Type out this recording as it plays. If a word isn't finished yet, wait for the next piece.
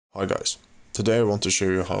Hi guys, today I want to show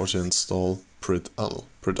you how to install Pritunl.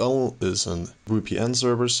 Pritunl is a VPN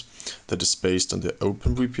service that is based on the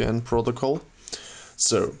OpenVPN protocol.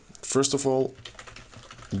 So first of all,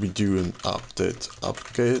 we do an update,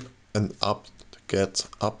 upgrade, and get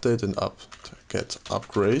update and get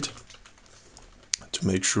upgrade to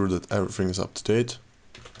make sure that everything is up to date.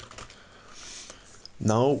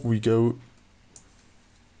 Now we go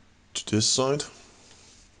to this side.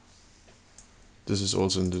 This is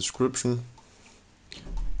also in the description,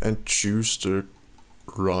 and choose the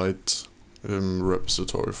right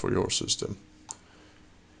repository for your system.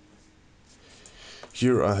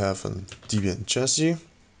 Here I have an Debian chassis,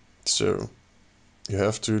 so you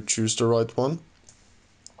have to choose the right one.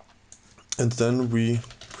 And then we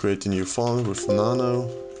create a new file with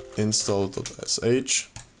nano install.sh,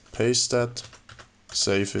 paste that,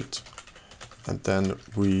 save it, and then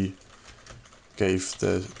we gave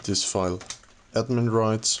this file admin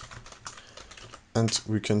rights, and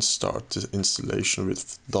we can start the installation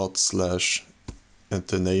with / and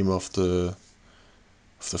the name of the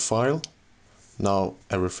file. Now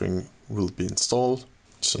everything will be installed.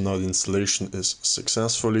 So now the installation is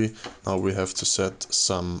successfully. Now we have to set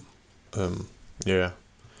some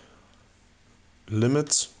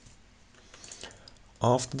limits.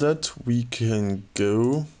 After that we can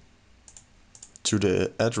go to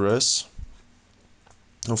the address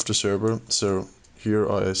of the server. So here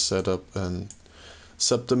I set up an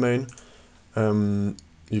subdomain.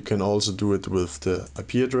 You can also do it with the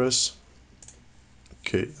IP address.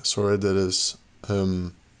 Okay, sorry, that is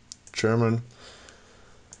German.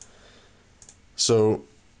 So,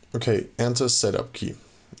 okay, enter setup key.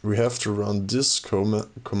 We have to run this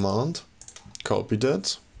command, copy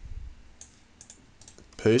that,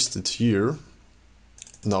 paste it here.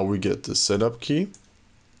 Now we get the setup key.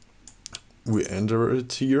 We enter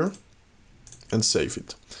it here and save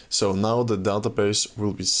it. So now the database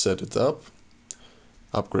will be set it up.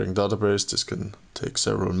 Upgrading database, this can take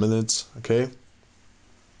several minutes, okay?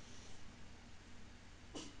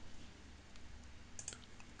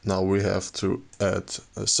 Now we have to add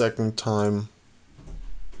a second time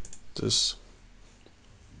this.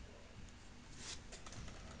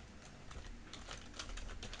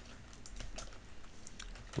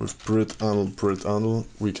 With Pritunl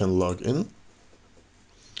we can log in.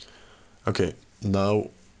 Okay, now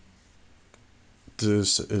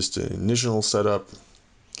this is the initial setup,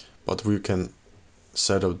 but we can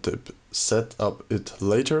set up it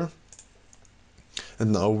later.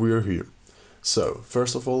 And now we're here. So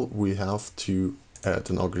first of all, we have to add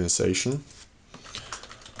an organization.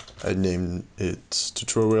 I name it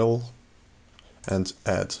tutorial and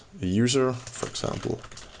add a user, for example,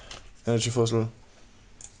 energy fossil,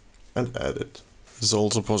 and add it. It's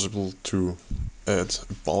also possible to add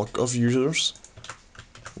a bulk of users.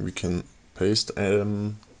 We can paste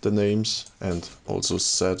the names and also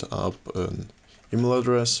set up an email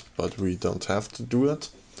address, but we don't have to do that.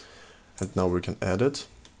 And now we can add it.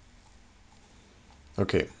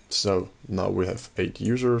 Okay, so now we have 8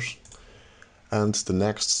 users, and the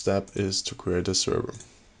next step is to create a server.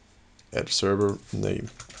 Add server name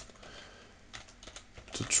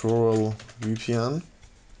tutorial VPN.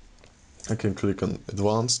 I can click on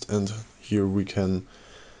advanced, and here we can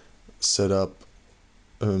set up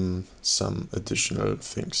some additional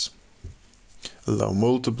things. Allow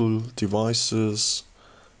multiple devices,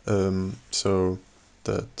 so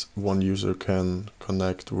that one user can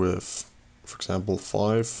connect with, for example,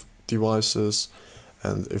 5 devices,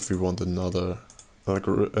 and if we want another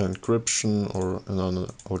encryption or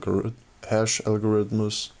another hash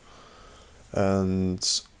algorithms,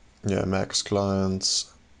 and max clients,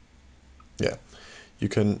 you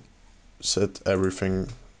can set everything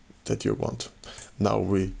that you want. Now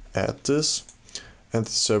we add this, and the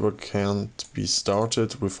server can't be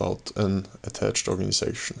started without an attached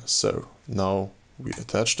organization. So now we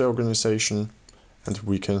attach the organization and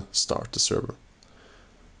we can start the server.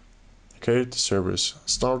 Okay, the server is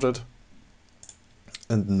started,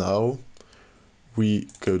 and now we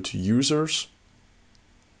go to users,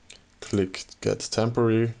 click get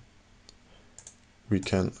temporary. We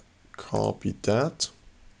can copy that,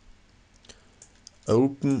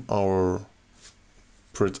 open our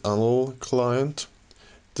Pritunl client.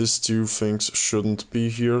 These two things shouldn't be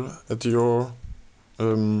here at your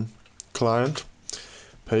client.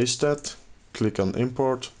 Paste that, click on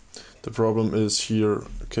import. The problem is here,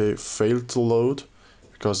 okay, failed to load,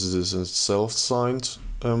 because it is a self-signed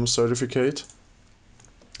certificate.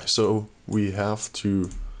 So we have to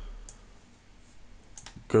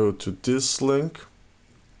go to this link,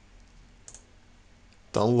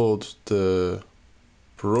 download the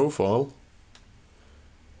profile,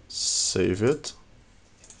 save it.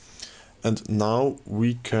 And now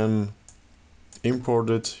we can import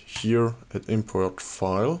it here at import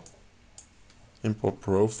file, import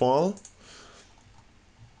profile,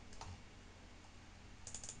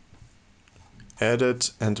 add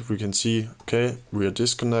it, and we can see, okay, we are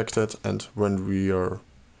disconnected, and when we are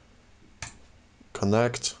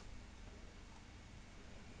connect,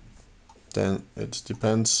 then it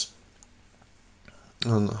depends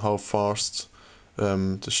on how fast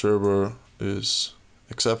the server is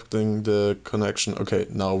accepting the connection. Okay,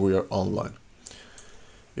 now we are online.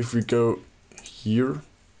 If we go here,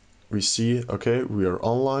 we see, okay, we are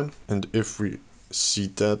online, and if we see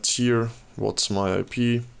that here, what's my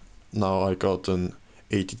IP? Now I got an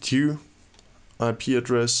 82 IP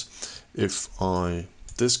address. If I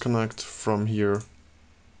disconnect from here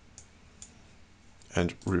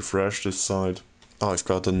and refresh this side, I've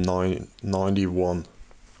got a 91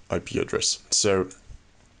 IP address. So,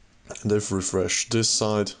 and if we refresh this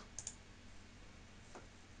side,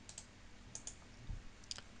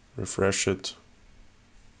 refresh it,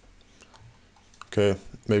 okay,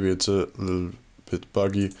 maybe it's a little bit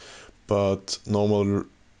buggy, but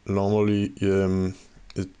normally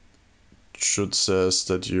it should says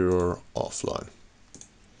that you're offline.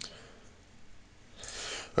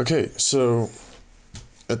 Okay, so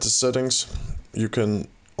at the settings you can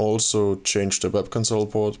also change the web console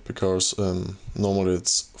port, because normally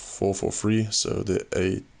it's 443, so the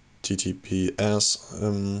HTTPS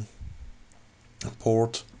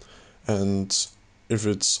port, and if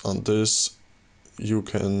it's on this, you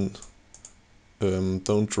can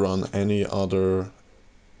don't run any other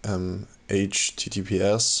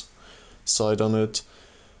HTTPS site on it.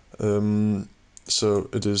 So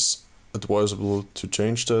it is advisable to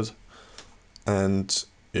change that, and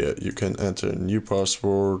yeah, you can enter a new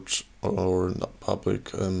password or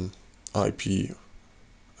public IP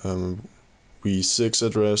v6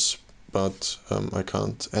 address, but I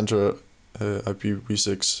can't enter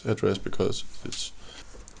IPv6 address because it's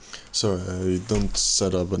so I don't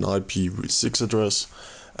set up an IPv6 address,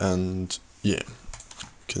 and yeah,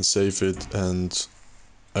 can save it and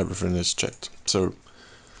everything is checked. So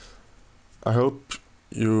I hope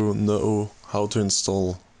you know how to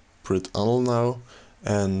install Pritunl now,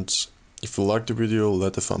 and if you liked the video,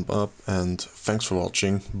 let a thumb up, and thanks for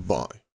watching. Bye.